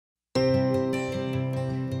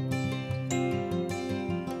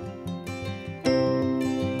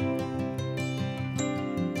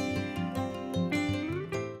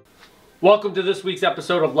Welcome to this week's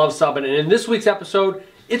episode of Luv Subbin, and in this week's episode,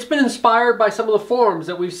 it's been inspired by some of the forums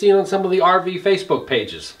that we've seen on some of the RV Facebook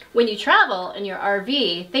pages. When you travel in your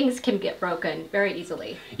RV, things can get broken very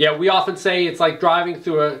easily. Yeah, we often say it's like driving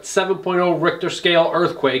through a 7.0 Richter scale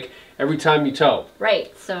earthquake every time you tow.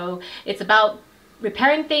 Right, so it's about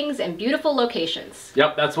repairing things in beautiful locations.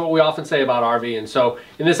 Yep, that's what we often say about RV, and so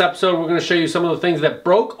in this episode we're going to show you some of the things that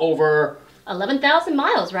broke over 11,000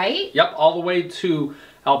 miles, right? Yep, all the way to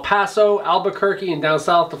El Paso, Albuquerque, and down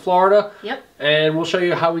south to Florida. Yep. And we'll show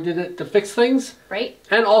you how we did it to fix things. Right.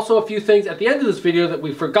 And also a few things at the end of this video that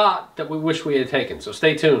we forgot that we wish we had taken. So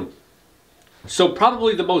stay tuned. So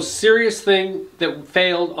probably the most serious thing that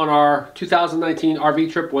failed on our 2019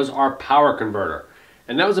 RV trip was our power converter.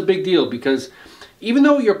 And that was a big deal because even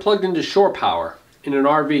though you're plugged into shore power in an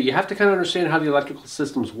RV, you have to kind of understand how the electrical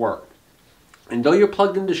systems work. And though you're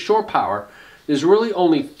plugged into shore power, there's really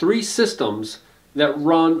only 3 systems that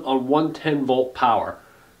run on 110 volt power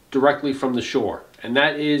directly from the shore. And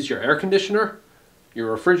that is your air conditioner,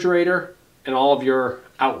 your refrigerator, and all of your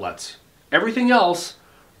outlets. Everything else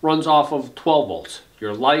runs off of 12 volts.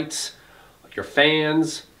 Your lights, your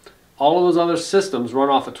fans, all of those other systems run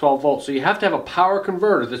off of 12 volts. So you have to have a power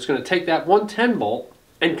converter that's going to take that 110 volt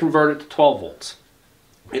and convert it to 12 volts.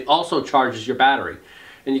 It also charges your battery.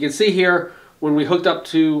 And you can see here when we hooked up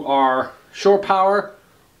to our shore power,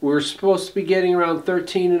 we were supposed to be getting around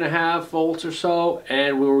 13.5 volts or so,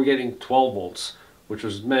 and we were getting 12 volts, which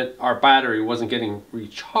was meant our battery wasn't getting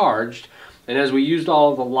recharged. And as we used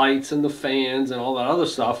all the lights and the fans and all that other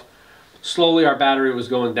stuff, slowly our battery was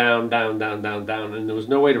going down, down, down, down, down, and there was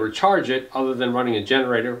no way to recharge it other than running a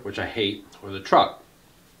generator, which I hate, or the truck.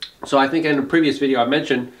 So I think in a previous video I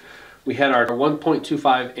mentioned we had our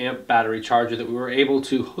 1.25 amp battery charger that we were able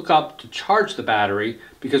to hook up to charge the battery,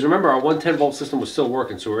 because remember our 110 volt system was still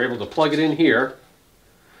working, so we were able to plug it in here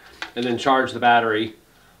and then charge the battery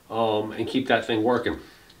and keep that thing working.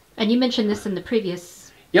 And you mentioned this in the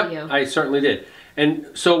previous video. Yep, I certainly did. And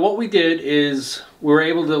so what we did is we were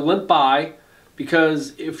able to limp by,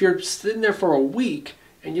 because if you're sitting there for a week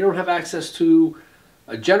and you don't have access to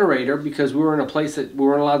a generator, because we were in a place that we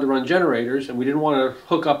weren't allowed to run generators and we didn't want to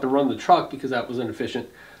hook up and run the truck because that was inefficient,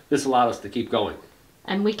 this allowed us to keep going.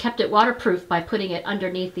 And we kept it waterproof by putting it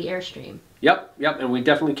underneath the Airstream. Yep, and we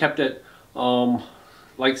definitely kept it,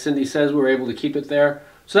 like Cindy says, we were able to keep it there.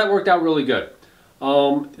 So that worked out really good.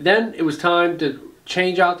 Then it was time to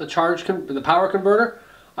change out the power converter.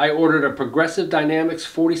 I ordered a Progressive Dynamics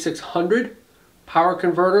 4600 power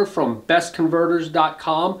converter from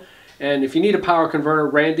bestconverters.com. And if you need a power converter,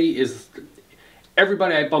 Randy is,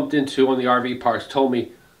 everybody I bumped into on the RV parks told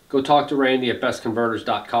me, go talk to Randy at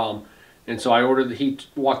bestconverters.com. And so I ordered, he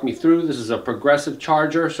walked me through. This is a progressive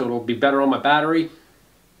charger, so it'll be better on my battery.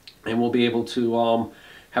 And we'll be able to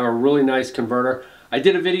have a really nice converter. I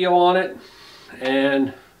did a video on it,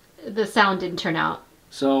 and the sound didn't turn out.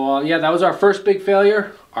 So yeah, that was our first big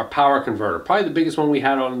failure, our power converter. Probably the biggest one we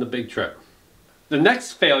had on the big trip. The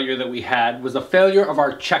next failure that we had was a failure of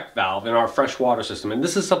our check valve in our freshwater system. And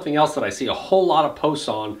this is something else that I see a whole lot of posts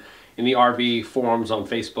on in the RV forums on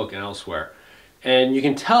Facebook and elsewhere. And you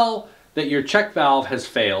can tell that your check valve has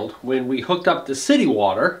failed when we hooked up to city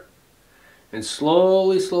water, and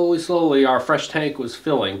slowly, slowly, slowly our fresh tank was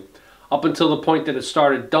filling up until the point that it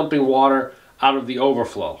started dumping water out of the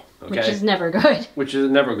overflow. Okay? Which is never good. Which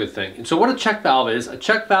is never a good thing. And so what a check valve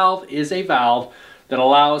is a valve that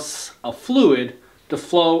allows a fluid to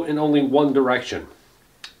flow in only one direction.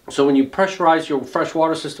 So when you pressurize your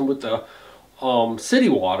freshwater system with the city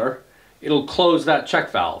water, it'll close that check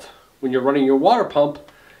valve. When you're running your water pump,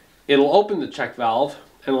 it'll open the check valve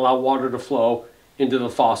and allow water to flow into the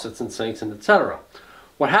faucets and sinks and etc.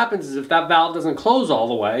 What happens is if that valve doesn't close all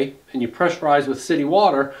the way and you pressurize with city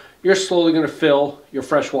water, you're slowly going to fill your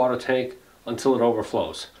freshwater tank until it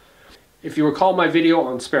overflows. If you recall my video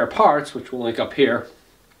on spare parts, which we'll link up here,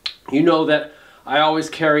 you know that I always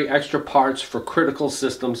carry extra parts for critical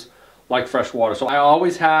systems like fresh water. So I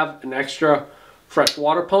always have an extra fresh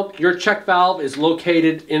water pump. Your check valve is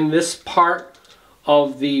located in this part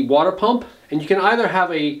of the water pump, and you can either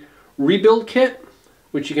have a rebuild kit,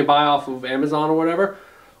 which you can buy off of Amazon or whatever,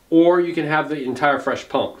 or you can have the entire fresh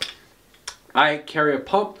pump. I carry a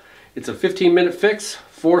pump. It's a 15-minute fix,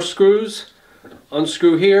 4 screws,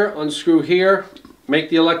 unscrew here, make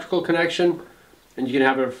the electrical connection, and you can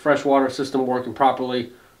have a freshwater system working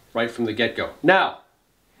properly right from the get-go. Now,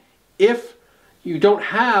 if you don't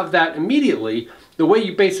have that immediately, the way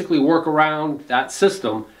you basically work around that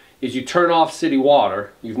system is you turn off city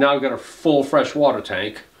water. You've now got a full fresh water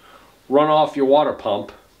tank. Run off your water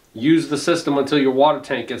pump. Use the system until your water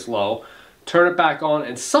tank gets low. turn it back on,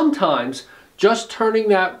 and sometimes just turning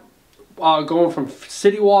that, going from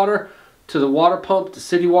city water to the water pump to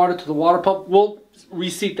city water to the water pump will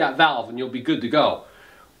reseat that valve and you'll be good to go.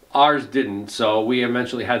 Ours didn't, so we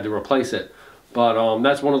eventually had to replace it. But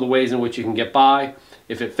that's one of the ways in which you can get by.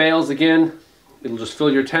 If it fails again, it'll just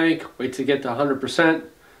fill your tank, wait to get to 100%,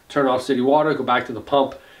 turn off city water, go back to the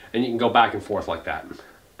pump, and you can go back and forth like that.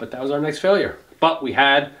 But that was our next failure. But we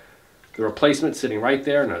had the replacement sitting right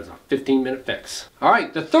there, and it was a 15-minute fix. All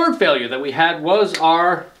right, the third failure that we had was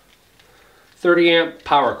our 30 amp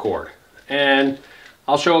power cord. And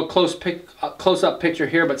I'll show a close-up picture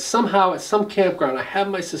here, but somehow at some campground, I have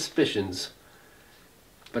my suspicions,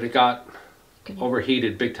 but it got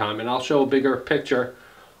overheated big time. And I'll show a bigger picture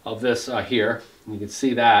of this here. You can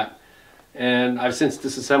see that. And I've since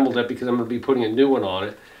disassembled it because I'm going to be putting a new one on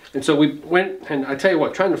it. And so we went, and I tell you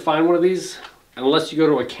what, trying to find one of these, unless you go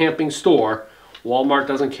to a camping store, Walmart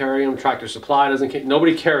doesn't carry them, Tractor Supply doesn't,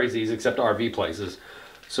 nobody carries these except RV places.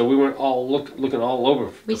 So we went all looking all over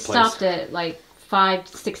the place. We stopped at like 5,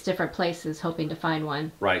 6 different places hoping to find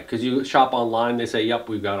one. Right, because you shop online, they say, yep,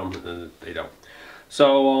 we've got them, and they don't.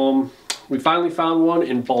 So we finally found one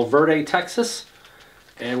in Valverde, Texas,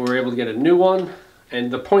 and we were able to get a new one.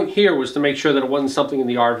 And the point here was to make sure that it wasn't something in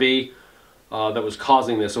the RV that was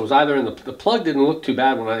causing this. It was either in the plug didn't look too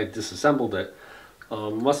bad when I disassembled it.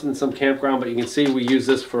 Must have been some campground, but you can see we use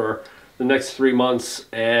this for the next 3 months,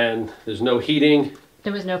 and there's no heating.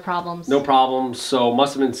 There was no problems. No problems, so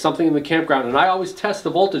must have been something in the campground. And I always test the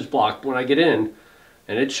voltage block when I get in,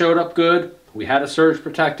 and it showed up good. We had a surge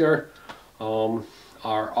protector, our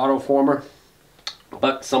auto former,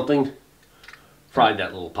 but something fried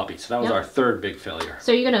that little puppy. So that was our third big failure.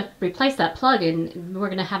 So you're going to replace that plug, and we're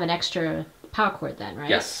going to have an extra power cord then, right?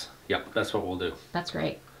 Yes. Yep, that's what we'll do. That's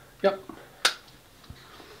great. Yep.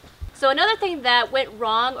 So another thing that went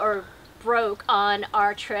wrong or broke on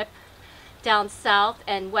our trip down south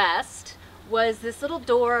and west was this little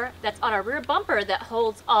door that's on our rear bumper that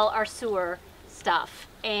holds all our sewer stuff.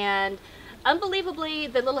 And unbelievably,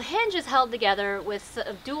 the little hinge is held together with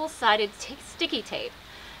dual-sided sticky tape.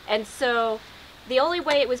 And so the only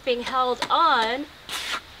way it was being held on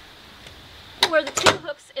were the 2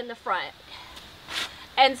 hooks in the front.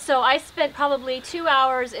 And so I spent probably 2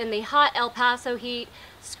 hours in the hot El Paso heat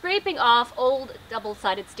scraping off old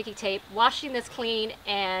double-sided sticky tape, washing this clean,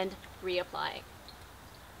 and reapplying.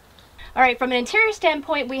 All right, from an interior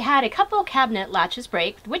standpoint, we had a couple cabinet latches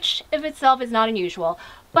break, which of itself is not unusual,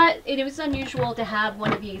 but it was unusual to have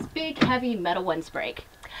one of these big, heavy metal ones break.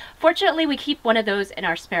 Fortunately, we keep one of those in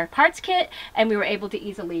our spare parts kit, and we were able to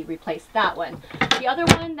easily replace that one. The other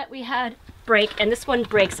one that we had break, and this one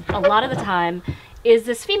breaks a lot of the time, is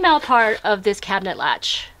this female part of this cabinet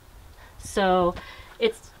latch. So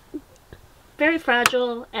it's very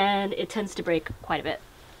fragile, and it tends to break quite a bit.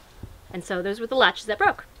 And so those were the latches that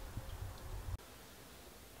broke.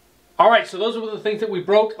 All right, so those were the things that we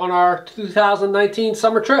broke on our 2019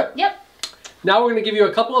 summer trip. Yep. Now we're going to give you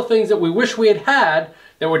a couple of things that we wish we had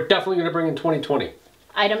that we're definitely going to bring in 2020.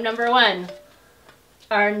 Item number 1,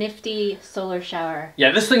 our nifty solar shower.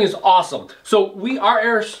 Yeah, this thing is awesome. So our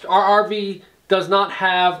RV does not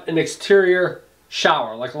have an exterior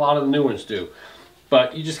shower like a lot of the new ones do.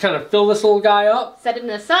 But you just kind of fill this little guy up. Set it in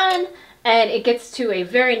the sun, and it gets to a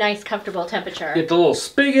very nice, comfortable temperature. Get the little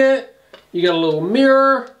spigot, you get a little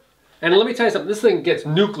mirror, and let me tell you something, this thing gets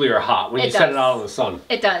nuclear hot when you set it out in the sun.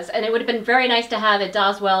 It does, and it would have been very nice to have it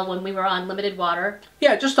as well when we were on limited water.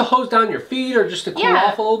 Yeah, just to hose down your feet or just to cool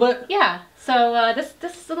off a little bit. Yeah, so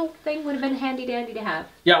this little thing would have been handy dandy to have.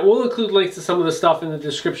 Yeah, we'll include links to some of the stuff in the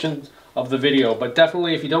description of the video, but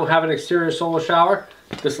definitely if you don't have an exterior solar shower,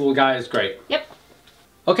 this little guy is great. Yep.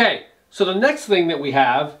 Okay, so the next thing that we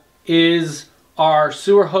have is our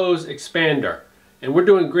sewer hose expander. And we're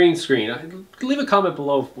doing green screen. Leave a comment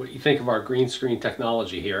below what you think of our green screen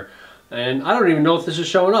technology here. And I don't even know if this is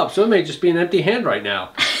showing up, so it may just be an empty hand right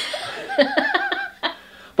now.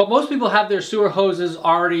 But most people have their sewer hoses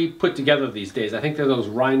already put together these days. I think they're those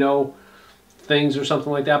Rhino things or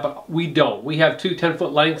something like that, but we don't. We have 2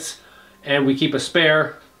 10-foot lengths, and we keep a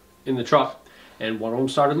spare in the truck, and one of them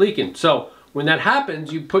started leaking. So when that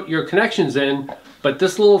happens, you put your connections in, but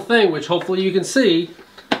this little thing, which hopefully you can see,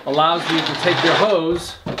 allows you to take your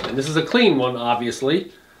hose, and this is a clean one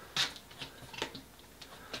obviously,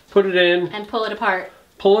 put it in, and pull it apart.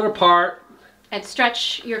 Pull it apart. And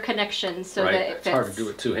stretch your connection so that it fits. It's hard to do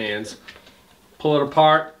with 2 hands. Pull it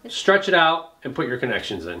apart, stretch it out, and put your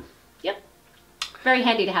connections in. Yep. Very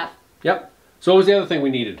handy to have. Yep. So what was the other thing we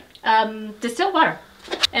needed? Distilled water.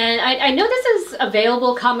 And I know this is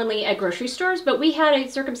available commonly at grocery stores, but we had a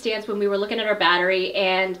circumstance when we were looking at our battery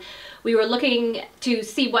and we were looking to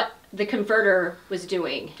see what the converter was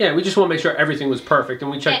doing. Yeah, we just want to make sure everything was perfect, and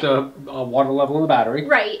we checked the water level in the battery.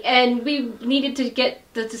 Right, and we needed to get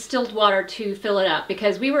the distilled water to fill it up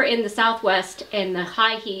because we were in the Southwest in the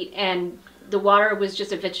high heat, and the water was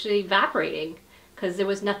just eventually evaporating because there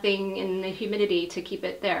was nothing in the humidity to keep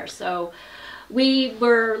it there. So we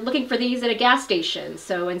were looking for these at a gas station,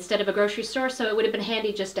 so instead of a grocery store, so it would have been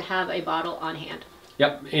handy just to have a bottle on hand.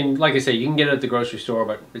 Yep, and like I say, you can get it at the grocery store,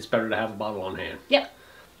 but it's better to have a bottle on hand. Yep.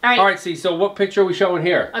 All right. All right, see, so what picture are we showing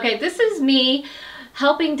here? Okay, this is me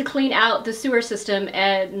helping to clean out the sewer system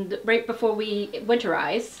and right before we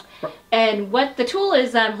winterize. And what the tool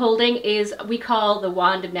is I'm holding is we call the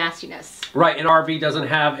wand of nastiness. Right, an RV doesn't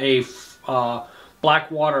have a black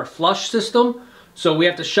water flush system, so we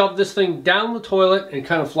have to shove this thing down the toilet and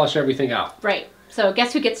kind of flush everything out. Right, so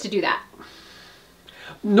guess who gets to do that?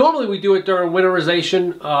 Normally we do it during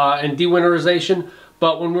winterization and dewinterization,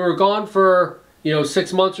 but when we were gone for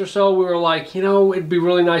 6 months or so, we were like, it'd be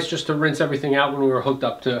really nice just to rinse everything out when we were hooked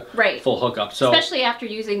up to full hookup. So especially after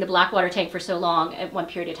using the black water tank for so long at one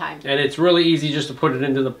period of time. And it's really easy just to put it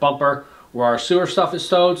into the bumper where our sewer stuff is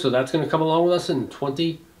stowed, so that's going to come along with us in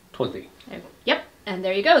 2020. Yep, and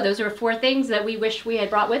there you go. Those are 4 things that we wish we had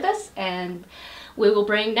brought with us, and we will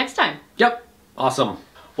bring next time. Yep, awesome.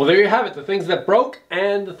 Well, there you have it, the things that broke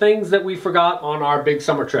and the things that we forgot on our big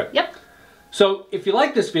summer trip. Yep. So if you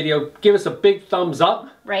like this video, give us a big thumbs up.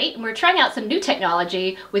 Right, and we're trying out some new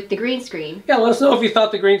technology with the green screen. Yeah, let us know if you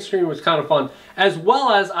thought the green screen was kind of fun. As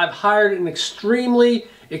well as I've hired an extremely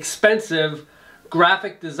expensive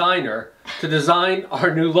graphic designer to design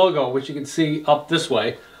our new logo, which you can see up this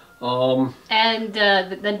way. And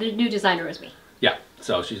the new designer is me. Yeah,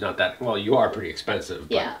 so she's not that, well, you are pretty expensive.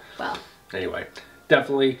 But yeah, well. Anyway,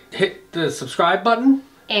 definitely hit the subscribe button.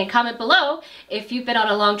 And comment below if you've been on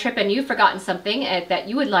a long trip and you've forgotten something that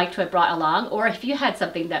you would like to have brought along, or if you had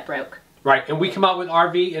something that broke. Right, and we come out with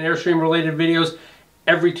RV and Airstream related videos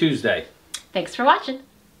every Tuesday. Thanks for watching.